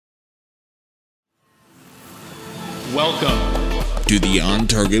Welcome to the On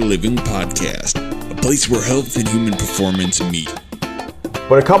Target Living Podcast, a place where health and human performance meet.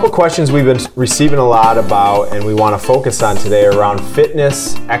 But a couple questions we've been receiving a lot about and we want to focus on today are around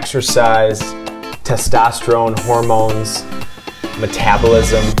fitness, exercise, testosterone, hormones,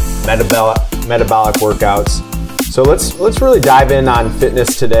 metabolism, metabolic workouts. So let's really dive in on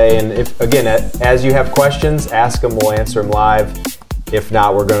fitness today. And if again, as you have questions, ask them. We'll answer them live. If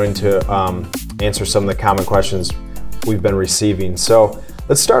not, we're going to answer some of the common questions we've been receiving. So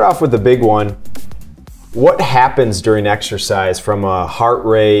let's start off with the big one. What happens during exercise from a heart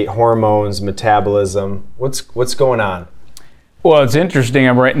rate, hormones, metabolism? What's going on? Well, it's interesting.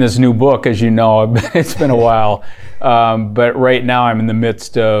 I'm writing this new book, as you know. It's been a while. But right now I'm in the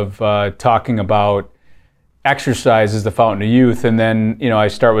midst of talking about exercise is the fountain of youth. And then, I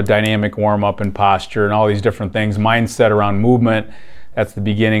start with dynamic warm-up and posture and all these different things. Mindset around movement. That's the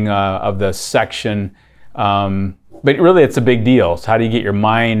beginning of the section. But really, it's a big deal. So how do you get your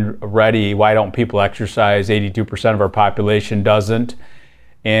mind ready? Why don't people exercise? 82% of our population doesn't.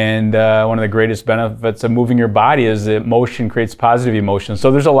 And one of the greatest benefits of moving your body is that motion creates positive emotion.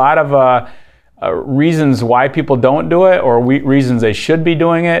 So there's a lot of reasons why people don't do it or reasons they should be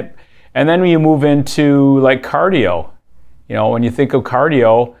doing it. And then when you move into like cardio, when you think of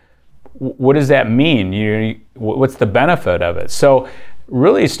cardio, what does that mean? What's the benefit of it? So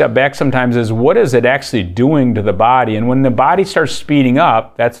really step back sometimes is what is it actually doing to the body? And when the body starts speeding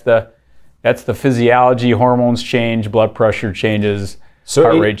up, that's the physiology, hormones change, blood pressure changes,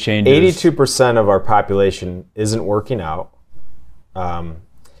 heart rate changes. 82% of our population isn't working out.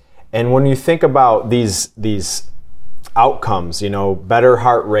 And when you think about these outcomes, better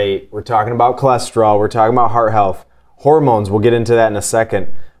heart rate, we're talking about cholesterol, we're talking about heart health, hormones, we'll get into that in a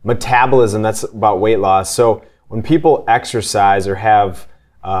second, metabolism, that's about weight loss. So when people exercise or have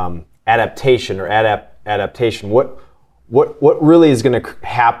adaptation, what really is going to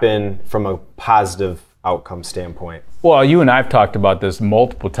happen from a positive outcome standpoint? Well, you and I have talked about this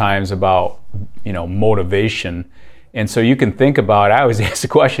multiple times about, motivation. And so you can think about, I always ask the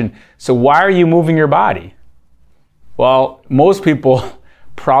question, so why are you moving your body? Well, most people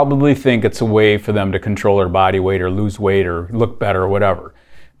probably think it's a way for them to control their body weight or lose weight or look better or whatever.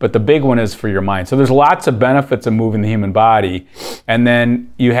 But the big one is for your mind. So there's lots of benefits of moving the human body. And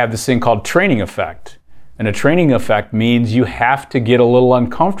then you have this thing called training effect. And a training effect means you have to get a little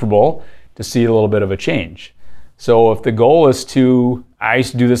uncomfortable to see a little bit of a change. So if the goal is I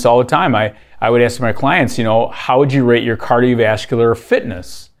used to do this all the time. I would ask my clients, how would you rate your cardiovascular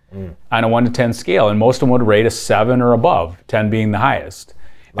fitness on a 1 to 10 scale? And most of them would rate a 7 or above, 10 being the highest.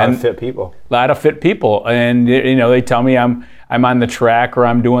 A lot of fit people. A lot of fit people. And, they tell me I'm on the track or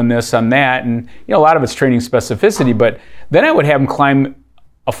I'm doing this, I'm that. And, a lot of it's training specificity. But then I would have them climb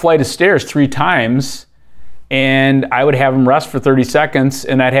a flight of stairs 3 times and I would have them rest for 30 seconds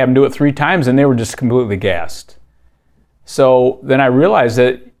and I'd have them do it 3 times and they were just completely gassed. So then I realized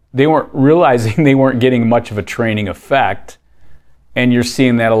that they weren't realizing they weren't getting much of a training effect. And you're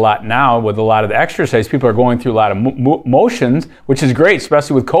seeing that a lot now with a lot of the exercise. People are going through a lot of motions, which is great,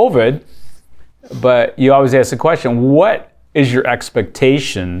 especially with COVID. But you always ask the question, what is your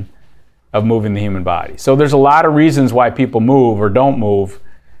expectation of moving the human body? So there's a lot of reasons why people move or don't move,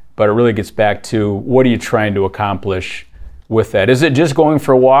 but it really gets back to what are you trying to accomplish with that? Is it just going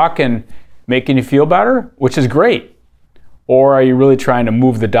for a walk and making you feel better, which is great? Or are you really trying to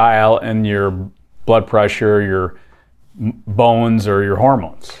move the dial in your blood pressure, your bones, or your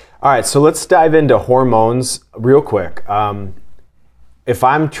hormones? All right, so let's dive into hormones real quick. If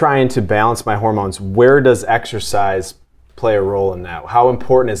I'm trying to balance my hormones, where does exercise play a role in that? How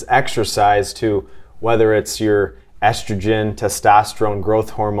important is exercise to whether it's your estrogen, testosterone,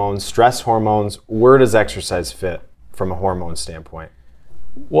 growth hormones, stress hormones? Where does exercise fit from a hormone standpoint?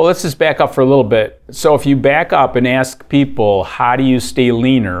 Well, let's just back up for a little bit. So if you back up and ask people, how do you stay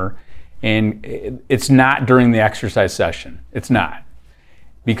leaner? And it's not during the exercise session. It's not.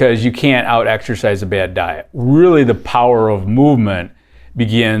 Because you can't out-exercise a bad diet. Really, the power of movement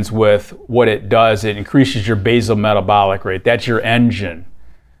begins with what it does. It increases your basal metabolic rate. That's your engine.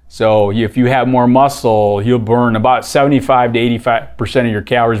 So if you have more muscle, you'll burn about 75 to 85% of your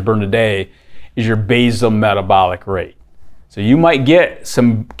calories burned a day is your basal metabolic rate. So you might get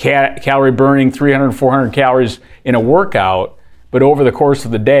some calorie burning, 300, 400 calories in a workout, but over the course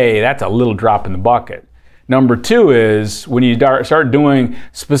of the day, that's a little drop in the bucket. Number 2 is when you start doing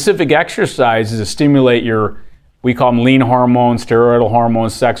specific exercises to stimulate we call them lean hormones, steroidal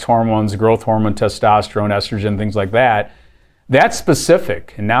hormones, sex hormones, growth hormone, testosterone, estrogen, things like that. That's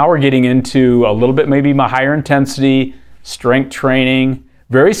specific. And now we're getting into a little bit maybe higher intensity, strength training,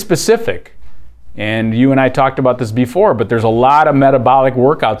 very specific. And you and I talked about this before, but there's a lot of metabolic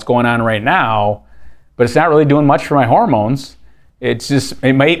workouts going on right now, but it's not really doing much for my hormones. It's just,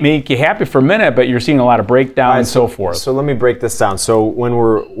 it might make you happy for a minute, but you're seeing a lot of breakdown and so forth. So let me break this down. So when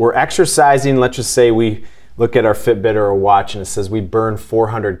we're exercising, let's just say we look at our Fitbit or a watch and it says we burn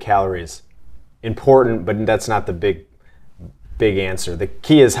 400 calories. Important, but that's not the big answer. The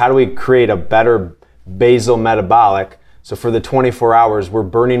key is, how do we create a better basal metabolic? So for the 24 hours, we're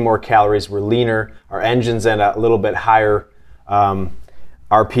burning more calories, we're leaner, our engine's at a little bit higher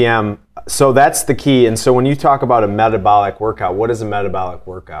RPM. So that's the key. And so when you talk about a metabolic workout, what is a metabolic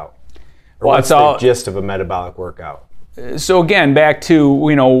workout? Or what's the gist of a metabolic workout? So again, back to,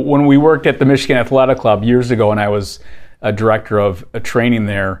 when we worked at the Michigan Athletic Club years ago and I was a director of a training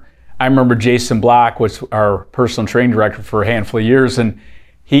there, I remember Jason Block was our personal training director for a handful of years, and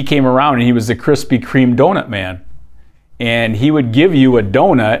he came around and he was the Krispy Kreme donut man. And he would give you a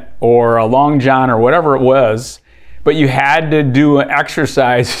donut or a Long John or whatever it was, but you had to do an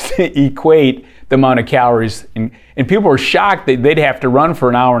exercise to equate the amount of calories. And people were shocked that they'd have to run for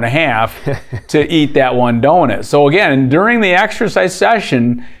an hour and a half to eat that one donut. So again, during the exercise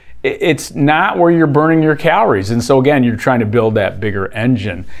session, it's not where you're burning your calories. And so again, you're trying to build that bigger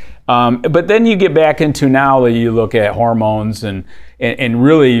engine. But then you get back into, now that you look at hormones and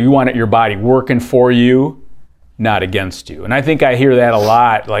really you want your body working for you, not against you. And I think I hear that a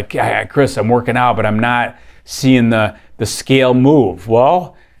lot, like, Chris, I'm working out, but I'm not seeing the scale move.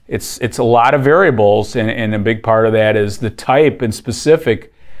 Well, it's a lot of variables, and a big part of that is the type and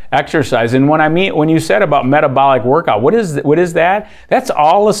specific exercise. And when you said about metabolic workout, what is that? That's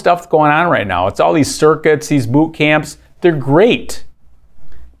all the stuff going on right now. It's all these circuits, these boot camps. They're great.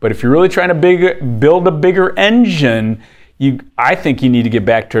 But if you're really trying to build a bigger engine, I think you need to get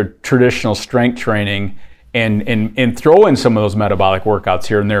back to traditional strength training and throw in some of those metabolic workouts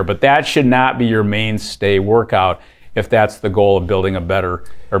here and there. But that should not be your mainstay workout if that's the goal of building a better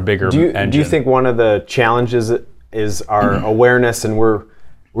or bigger engine. Do you think one of the challenges is our awareness, and we're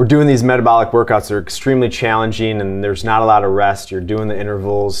doing these metabolic workouts that are extremely challenging and there's not a lot of rest, you're doing the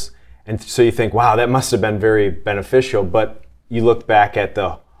intervals, and so you think, wow, that must have been very beneficial, but you look back at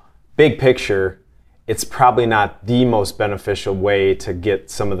the big picture, it's probably not the most beneficial way to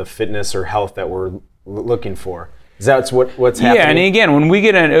get some of the fitness or health that we're looking for. Is that what's happening? Yeah, and again, when we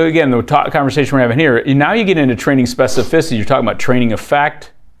get in, the conversation we're having here, now you get into training specificity. You're talking about training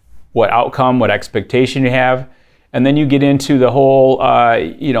effect, what outcome, what expectation you have, and then you get into the whole,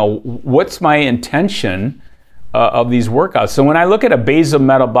 what's my intention of these workouts. So when I look at a basal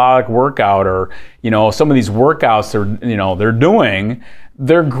metabolic workout, or some of these workouts they're doing,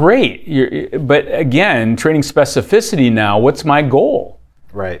 they're great. But again, training specificity now, what's my goal?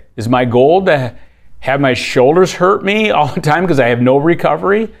 Right. Is my goal to have my shoulders hurt me all the time because I have no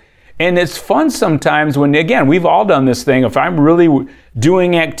recovery? And it's fun sometimes when, again, we've all done this thing. If I'm really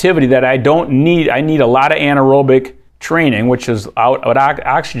doing activity that I need a lot of anaerobic training, which is out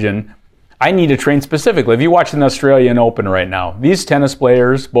oxygen. I need to train specifically. If you watch the Australian Open right now, these tennis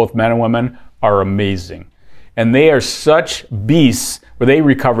players, both men and women, are amazing. And they are such beasts where they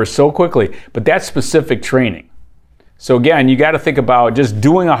recover so quickly. But that's specific training. So again, you got to think about just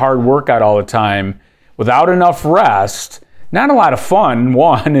doing a hard workout all the time without enough rest. Not a lot of fun,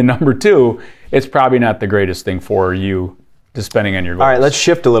 one, and number two, it's probably not the greatest thing for you to spending on your goals. All right, let's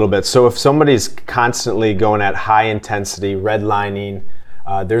shift a little bit. So if somebody's constantly going at high intensity, redlining,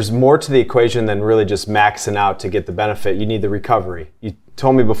 there's more to the equation than really just maxing out to get the benefit. You need the recovery. You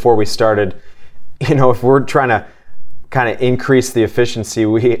told me before we started, if we're trying to kind of increase the efficiency,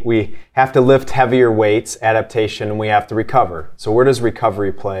 we have to lift heavier weights, adaptation, and we have to recover. So where does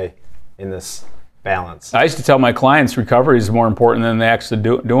recovery play in this balance? I used to tell my clients recovery is more important than actually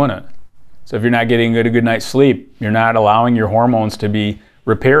doing it. So if you're not getting a good night's sleep, you're not allowing your hormones to be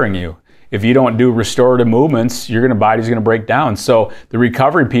repairing you. If you don't do restorative movements, your body's going to break down. So the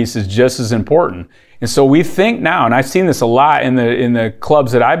recovery piece is just as important. And so we think now, and I've seen this a lot in the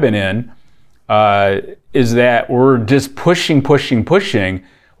clubs that I've been in, is that we're just pushing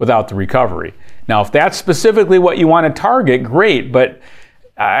without the recovery. Now, if that's specifically what you want to target, great, but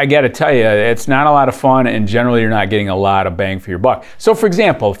I got to tell you, it's not a lot of fun, and generally you're not getting a lot of bang for your buck. So for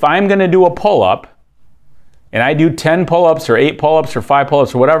example, if I'm going to do a pull-up, and I do 10 pull-ups or 8 pull-ups or 5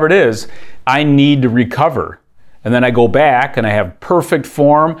 pull-ups or whatever it is, I need to recover. And then I go back and I have perfect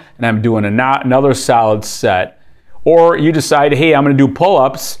form and I'm doing another solid set. Or you decide, hey, I'm going to do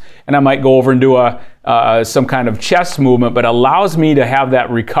pull-ups, and I might go over and do some kind of chest movement, but allows me to have that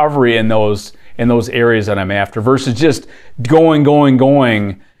recovery in those areas that I'm after, versus just going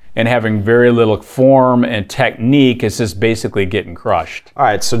and having very little form and technique, it's just basically getting crushed. All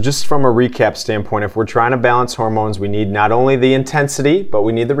right, so just from a recap standpoint, if we're trying to balance hormones, we need not only the intensity, but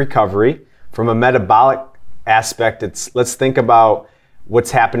we need the recovery. From a metabolic aspect, let's think about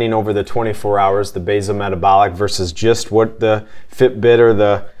what's happening over the 24 hours, the basal metabolic versus just what the Fitbit or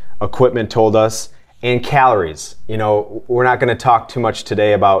the equipment told us, and calories. You know, we're not going to talk too much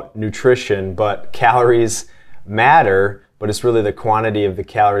today about nutrition, but calories matter, but it's really the quantity of the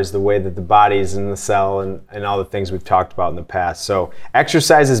calories, the way that the body's in the cell, and all the things we've talked about in the past. So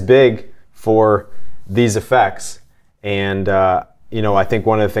exercise is big for these effects. And, I think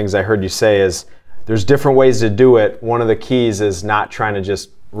one of the things I heard you say is there's different ways to do it. One of the keys is not trying to just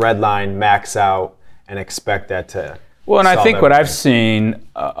redline, max out, and expect that to Well, and I think everything. what I've seen,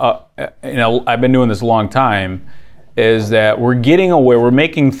 I've been doing this a long time, is that we're getting away, we're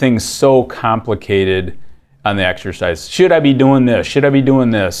making things so complicated on the exercise. Should I be doing this? Should I be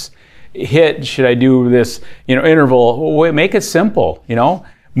doing this? Should I do this, interval? Wait, make it simple,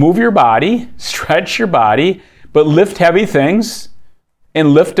 Move your body, stretch your body, but lift heavy things and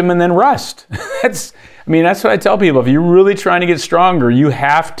lift them and then rest. That's what I tell people. If you're really trying to get stronger, you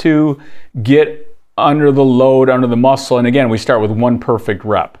have to get under the load, under the muscle. And again, we start with one perfect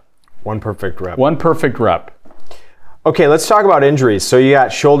rep. One perfect rep. One perfect rep. Okay, let's talk about injuries. So you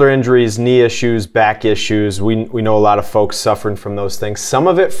got shoulder injuries, knee issues, back issues. We know a lot of folks suffering from those things. Some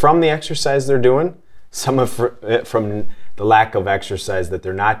of it from the exercise they're doing, some of it from the lack of exercise that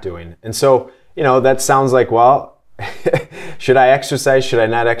they're not doing. And so, that sounds like, well, should I exercise? Should I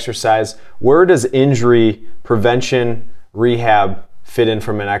not exercise? Where does injury prevention, rehab fit in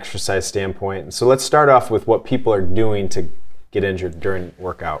from an exercise standpoint? And so let's start off with what people are doing to get injured during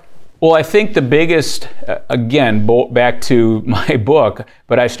workout. Well, I think the biggest, again, back to my book,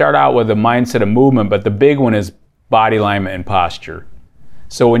 but I start out with the mindset of movement, but the big one is body alignment and posture.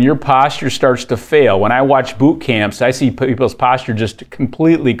 So when your posture starts to fail, when I watch boot camps, I see people's posture just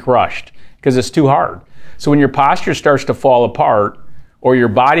completely crushed because it's too hard. So when your posture starts to fall apart or your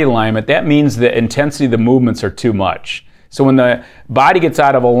body alignment, that means the intensity of the movements are too much. So when the body gets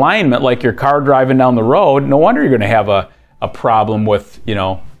out of alignment, like your car driving down the road, no wonder you're going to have a problem with,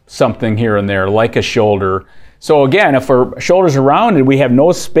 something here and there, like a shoulder. So again, if our shoulders are rounded, we have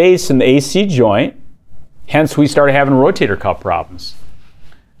no space in the AC joint, hence we start having rotator cuff problems.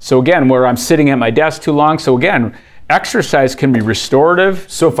 So again, where I'm sitting at my desk too long, so again, exercise can be restorative.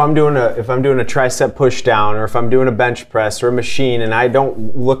 So if I'm doing a tricep push down, or if I'm doing a bench press or a machine and I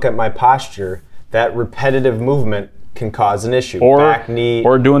don't look at my posture, that repetitive movement can cause an issue. Back, knee.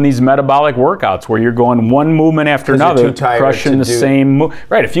 Or doing these metabolic workouts where you're going one movement after another, crushing the same move.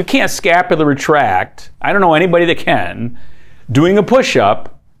 Right, if you can't scapular retract, I don't know anybody that can, doing a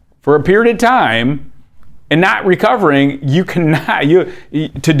push-up for a period of time and not recovering, you cannot,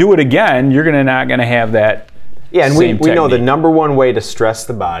 to do it again, you're not going to have that. Yeah, and we know the number one way to stress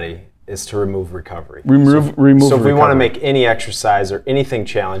the body is to remove recovery. Remove So if we want to recovery. make any exercise or anything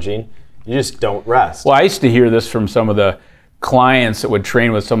challenging, you just don't rest. Well, I used to hear this from some of the clients that would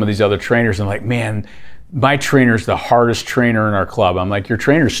train with some of these other trainers, and like, man, my trainer's the hardest trainer in our club. I'm like, your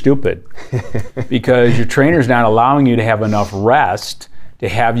trainer's stupid because your trainer's not allowing you to have enough rest to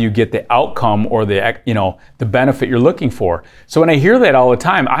have you get the outcome or the benefit you're looking for. So when I hear that all the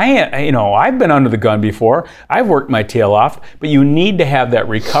time, I've been under the gun before. I've worked my tail off, but you need to have that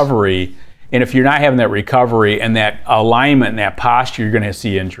recovery. And if you're not having that recovery and that alignment and that posture, you're going to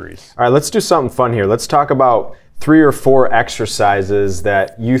see injuries. All right, let's do something fun here. Let's talk about 3 or 4 exercises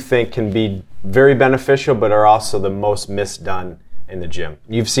that you think can be very beneficial but are also the most misdone in the gym.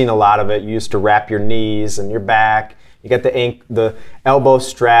 You've seen a lot of it. You used to wrap your knees and your back. You got the elbow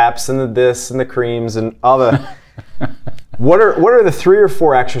straps and the this and the creams and all the... What are the 3 or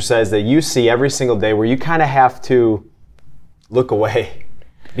 4 exercises that you see every single day where you kind of have to look away?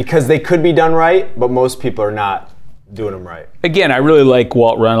 Because they could be done right, but most people are not doing them right. Again, I really like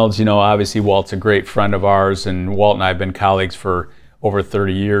Walt Reynolds. Obviously Walt's a great friend of ours, and Walt and I have been colleagues for over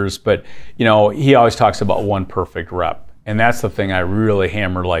 30 years. But, he always talks about one perfect rep. And that's the thing I really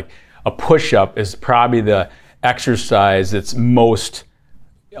hammer. Like, a push-up is probably the exercise that's most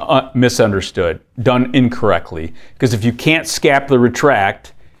misunderstood, done incorrectly. Because if you can't scapular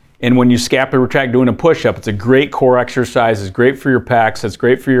retract, and when you scapular retract doing a push-up, it's a great core exercise. It's great for your pecs. It's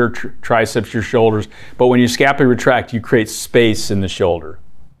great for your triceps, your shoulders. But when you scapular retract, you create space in the shoulder.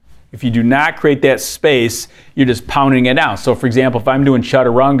 If you do not create that space, you're just pounding it down. So for example, if I'm doing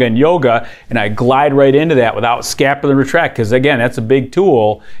chaturanga in yoga and I glide right into that without scapular retract, because again, that's a big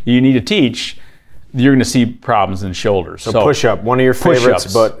tool you need to teach, you're going to see problems in shoulders. So push-up, one of your favorites,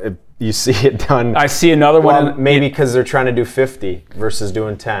 push-ups. but you see it done. I see another one. Maybe because they're trying to do 50 versus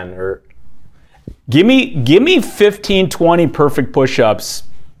doing 10. Or give me 15, 20 perfect push-ups,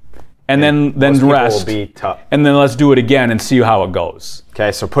 and then rest. Will be tough. And then let's do it again and see how it goes.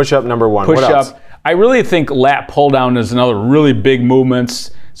 Okay, so push-up number 1. Push-up. What else? I really think lat pull-down is another really big movement.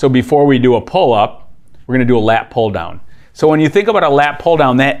 So before we do a pull-up, we're going to do a lat pull-down. So when you think about a lat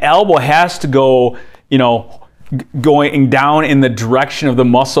pull-down, that elbow has to go, going down in the direction of the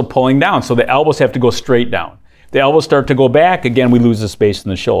muscle pulling down. So the elbows have to go straight down. The elbows start to go back, again, we lose the space in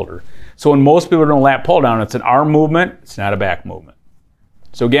the shoulder. So when most people are doing a lat pull-down, it's an arm movement, it's not a back movement.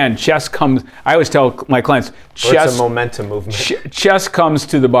 So again, chest comes, I always tell my clients, it's a momentum movement. Chest comes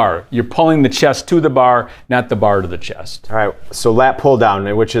to the bar. You're pulling the chest to the bar, not the bar to the chest. All right, so lat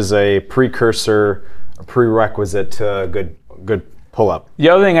pull-down, which is a prerequisite to a good pull-up. The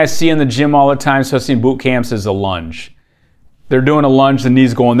other thing I see in the gym all the time, especially in boot camps, is a lunge. They're doing a lunge, the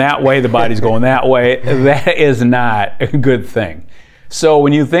knee's going that way, the body's going that way. That is not a good thing. So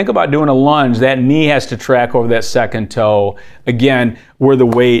when you think about doing a lunge, that knee has to track over that second toe. Again, where the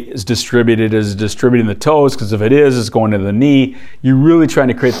weight is distributing the toes, because if it is, it's going to the knee. You're really trying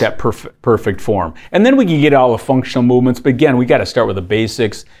to create that perfect form. And then we can get all the functional movements, but again, we got to start with the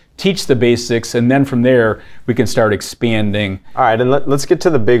basics, teach the basics, and then from there, we can start expanding. All right, and let's get to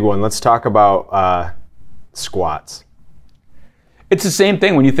the big one. Let's talk about squats. It's the same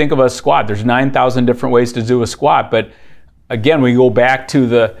thing when you think of a squat. There's 9,000 different ways to do a squat, but again, we go back to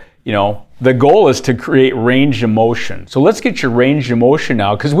the goal is to create range of motion. So let's get your range of motion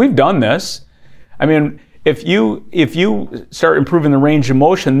now, because we've done this. I mean, if you start improving the range of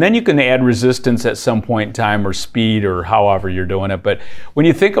motion, then you can add resistance at some point in time, or speed, or however you're doing it. But when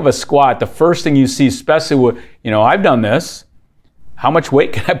you think of a squat, the first thing you see, especially with, I've done this, how much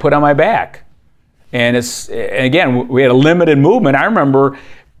weight can I put on my back? And again, we had a limited movement. I remember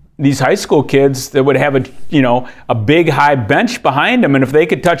these high school kids that would have a big high bench behind them, and if they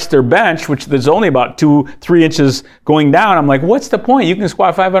could touch their bench, which there's only about 2-3 inches going down, I'm like, what's the point? You can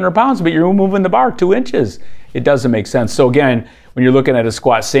squat 500 pounds, but you're moving the bar 2 inches. It doesn't make sense. So again, when you're looking at a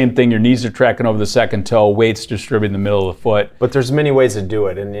squat, same thing, your knees are tracking over the second toe, weights distributed in the middle of the foot. But there's many ways to do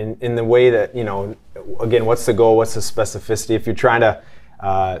it, and in the way that, again, what's the goal, what's the specificity? If you're trying to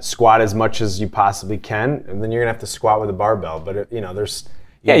squat as much as you possibly can, and then you're gonna have to squat with a barbell, but there's...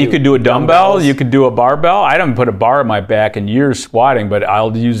 Yeah, you could do a dumbbell, you could do a barbell. I haven't put a bar on my back in years squatting, but I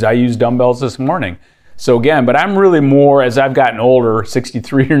use dumbbells this morning. So again, but I'm really more, as I've gotten older,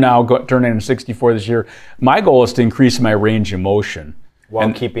 63 now, turning 64 this year, my goal is to increase my range of motion.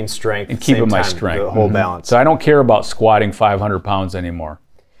 While keeping strength. And keeping my strength. The whole balance. So I don't care about squatting 500 pounds anymore.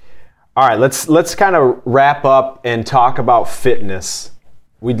 All right, let's kind of wrap up and talk about fitness.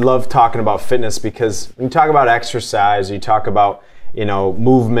 We'd love talking about fitness because when you talk about exercise, you talk about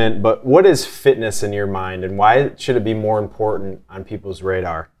movement, but what is fitness in your mind, and why should it be more important on people's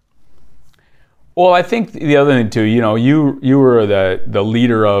radar? Well, I think the other thing too, you were the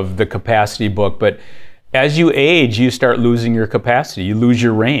leader of the capacity book, but as you age, you start losing your capacity, you lose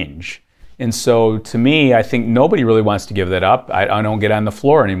your range. And so to me, I think nobody really wants to give that up. I don't get on the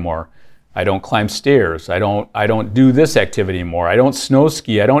floor anymore. I don't climb stairs. I don't do this activity anymore. I don't snow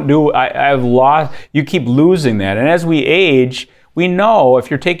ski. I've lost, you keep losing that. And as we age, we know if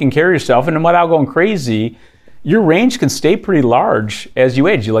you're taking care of yourself and without going crazy, your range can stay pretty large as you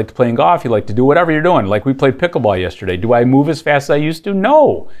age. You like to play golf, you like to do whatever you're doing. Like we played pickleball yesterday. Do I move as fast as I used to?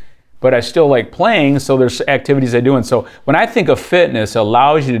 No. But I still like playing, so there's activities I do. And so when I think of fitness, it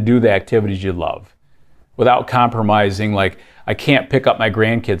allows you to do the activities you love without compromising. Like I can't pick up my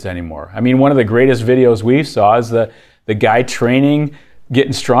grandkids anymore. I mean, one of the greatest videos we saw is the guy training,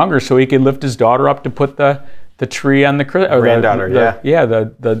 getting stronger so he could lift his daughter up to put the tree on the granddaughter,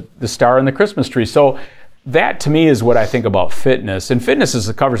 the star on the Christmas tree. So that to me is what I think about fitness. And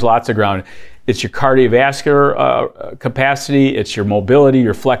fitness covers lots of ground. It's your cardiovascular capacity, it's your mobility,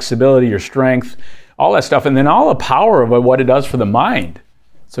 your flexibility, your strength, all that stuff, and then all the power of what it does for the mind.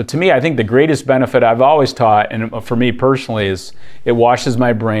 So to me, I think the greatest benefit I've always taught, and for me personally, is it washes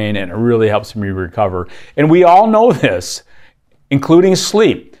my brain and it really helps me recover. And we all know this, including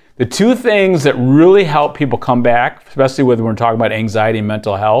sleep. The two things that really help people come back, especially when we're talking about anxiety and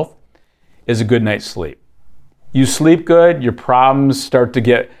mental health, is a good night's sleep. You sleep good, your problems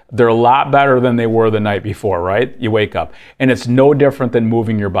they're a lot better than they were the night before, right? You wake up. And it's no different than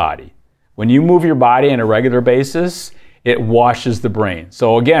moving your body. When you move your body on a regular basis, it washes the brain.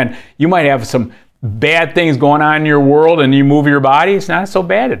 So again, you might have some bad things going on in your world and you move your body, it's not so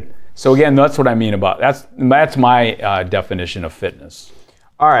bad. So again, that's what I mean about, that's my definition of fitness.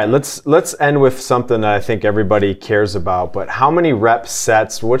 All right, let's end with something that I think everybody cares about. But how many rep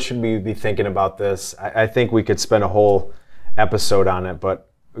sets? What should we be thinking about this? I think we could spend a whole episode on it,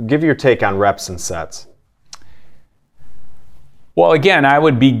 but give your take on reps and sets. Well, again, I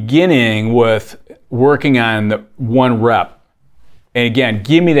would beginning with working on the one rep. And again,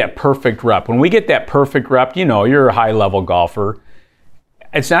 give me that perfect rep. When we get that perfect rep, you're a high-level golfer.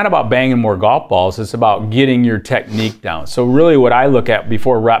 It's not about banging more golf balls. It's about getting your technique down. So really what I look at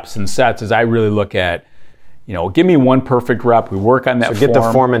before reps and sets is I really look at, give me one perfect rep. We work on that form. Get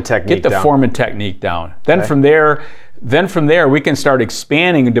the form and technique down. Get the form and technique down. Then from there, we can start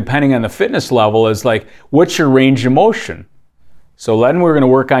expanding, and depending on the fitness level is like, what's your range of motion? So then we're going to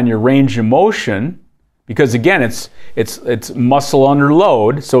work on your range of motion, because again, it's muscle under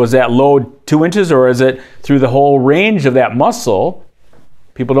load. So is that load 2 inches, or is it through the whole range of that muscle?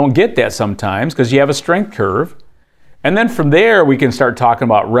 People don't get that sometimes because you have a strength curve. And then from there, we can start talking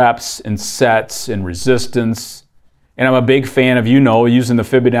about reps and sets and resistance. And I'm a big fan of, using the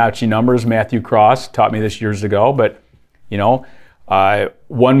Fibonacci numbers. Matthew Cross taught me this years ago. But,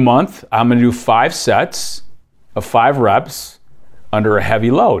 1 month, I'm going to do 5 sets of 5 reps under a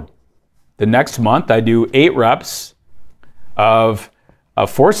heavy load. The next month, I do 8 reps of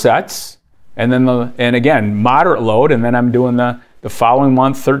 4 sets. And then, again, moderate load. And then I'm doing the following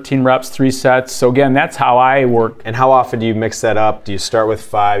month, 13 reps, 3 sets. So again, that's how I work. And how often do you mix that up? Do you start with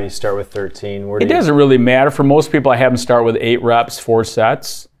 5? Do you start with 13? It doesn't really matter. For most people, I have them start with 8 reps, 4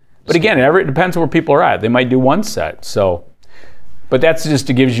 sets. But again, it depends where people are at. They might do 1 set. But that's just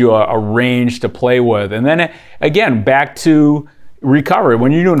to gives you a range to play with. And then again, back to recovery.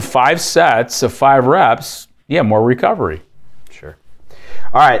 When you're doing 5 sets of 5 reps, more recovery. Sure.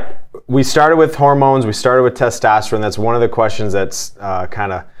 All right. We started with hormones. We started with testosterone. That's one of the questions that's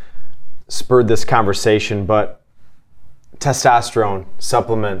kind of spurred this conversation. But testosterone,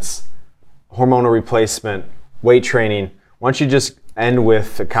 supplements, hormonal replacement, weight training. Why don't you just end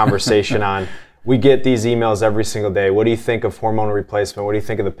with a conversation on, we get these emails every single day. What do you think of hormonal replacement? What do you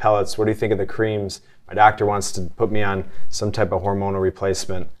think of the pellets? What do you think of the creams? My doctor wants to put me on some type of hormonal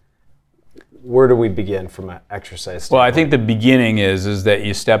replacement. Where do we begin from an exercise standpoint? Well, I think the beginning is that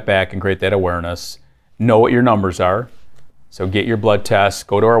you step back and create that awareness, know what your numbers are. So get your blood test,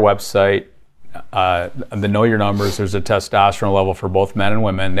 go to our website, the Know Your Numbers. There's a testosterone level for both men and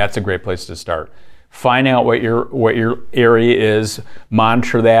women. That's a great place to start. Find out what your area is,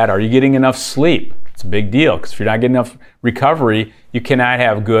 monitor that. Are you getting enough sleep? It's a big deal, because if you're not getting enough recovery, you cannot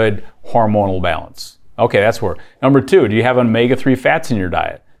have good hormonal balance. Okay, that's where. Number 2, do you have omega-3 fats in your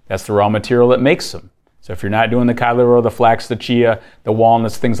diet? That's the raw material that makes them. So if you're not doing the cod liver oil, the flax, the chia, the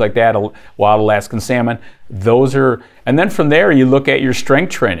walnuts, things like that, wild Alaskan salmon, those are, and then from there you look at your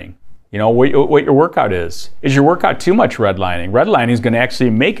strength training. What your workout is. Is your workout too much redlining? Redlining is going to actually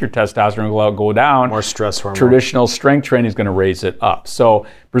make your testosterone go down. More stress hormone. Traditional strength training is going to raise it up. So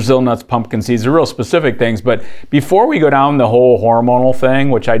Brazil nuts, pumpkin seeds are real specific things. But before we go down the whole hormonal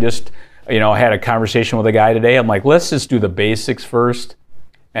thing, which I just had a conversation with a guy today, I'm like, let's just do the basics first.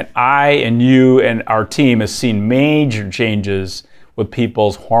 And I and you and our team has seen major changes with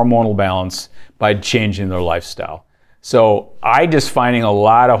people's hormonal balance by changing their lifestyle. So I just finding a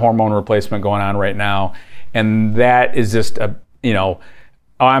lot of hormone replacement going on right now. And that is just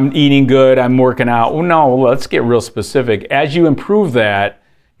I'm eating good, I'm working out. Well, no, let's get real specific. As you improve that,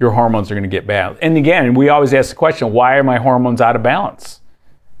 your hormones are going to get balanced. And again, we always ask the question, why are my hormones out of balance?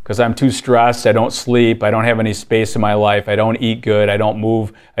 Because I'm too stressed, I don't sleep, I don't have any space in my life, I don't eat good, I don't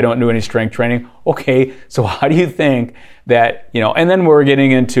move, I don't do any strength training. Okay, so how do you think that, and then we're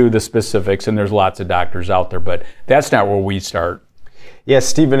getting into the specifics, and there's lots of doctors out there, but that's not where we start. Yes,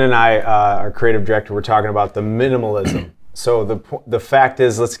 Stephen and I, our creative director, we're talking about the minimalism. So the fact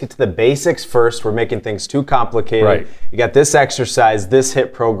is, let's get to the basics first. We're making things too complicated. Right. You got this exercise, this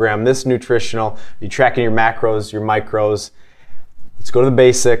HIIT program, this nutritional, you're tracking your macros, your micros. Let's go to the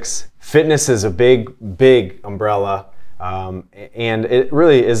basics. Fitness is a big, big umbrella, and it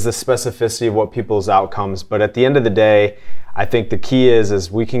really is the specificity of what people's outcomes. But at the end of the day, I think the key is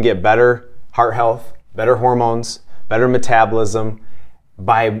we can get better heart health, better hormones, better metabolism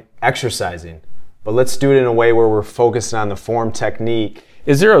by exercising. But let's do it in a way where we're focusing on the form, technique.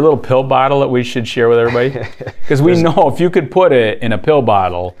 Is there a little pill bottle that we should share with everybody? Because we know if you could put it in a pill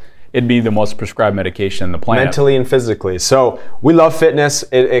bottle, it'd be the most prescribed medication on the planet. Mentally and physically. So we love fitness.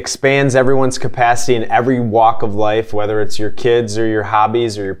 It expands everyone's capacity in every walk of life, whether it's your kids or your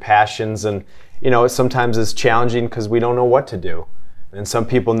hobbies or your passions. And, sometimes it's challenging because we don't know what to do. And some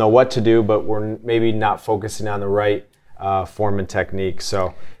people know what to do, but we're maybe not focusing on the right form and technique.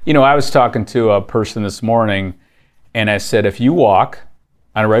 So, I was talking to a person this morning, and I said, if you walk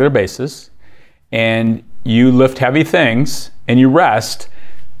on a regular basis and you lift heavy things and you rest,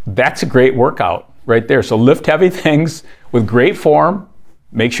 that's a great workout right there. So lift heavy things with great form,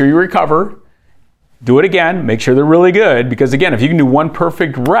 make sure you recover, do it again, make sure they're really good, because again, if you can do one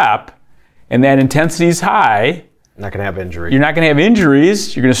perfect rep and that intensity is high, you're not going to have injury. You're not going to have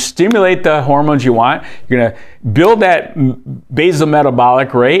injuries. You're going to stimulate the hormones you want. You're going to build that basal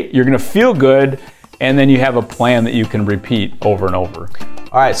metabolic rate. You're going to feel good, and then you have a plan that you can repeat over and over.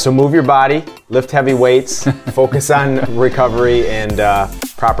 All right, so move your body, lift heavy weights, focus on recovery and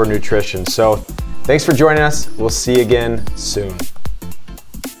proper nutrition. So thanks for joining us. We'll see you again soon.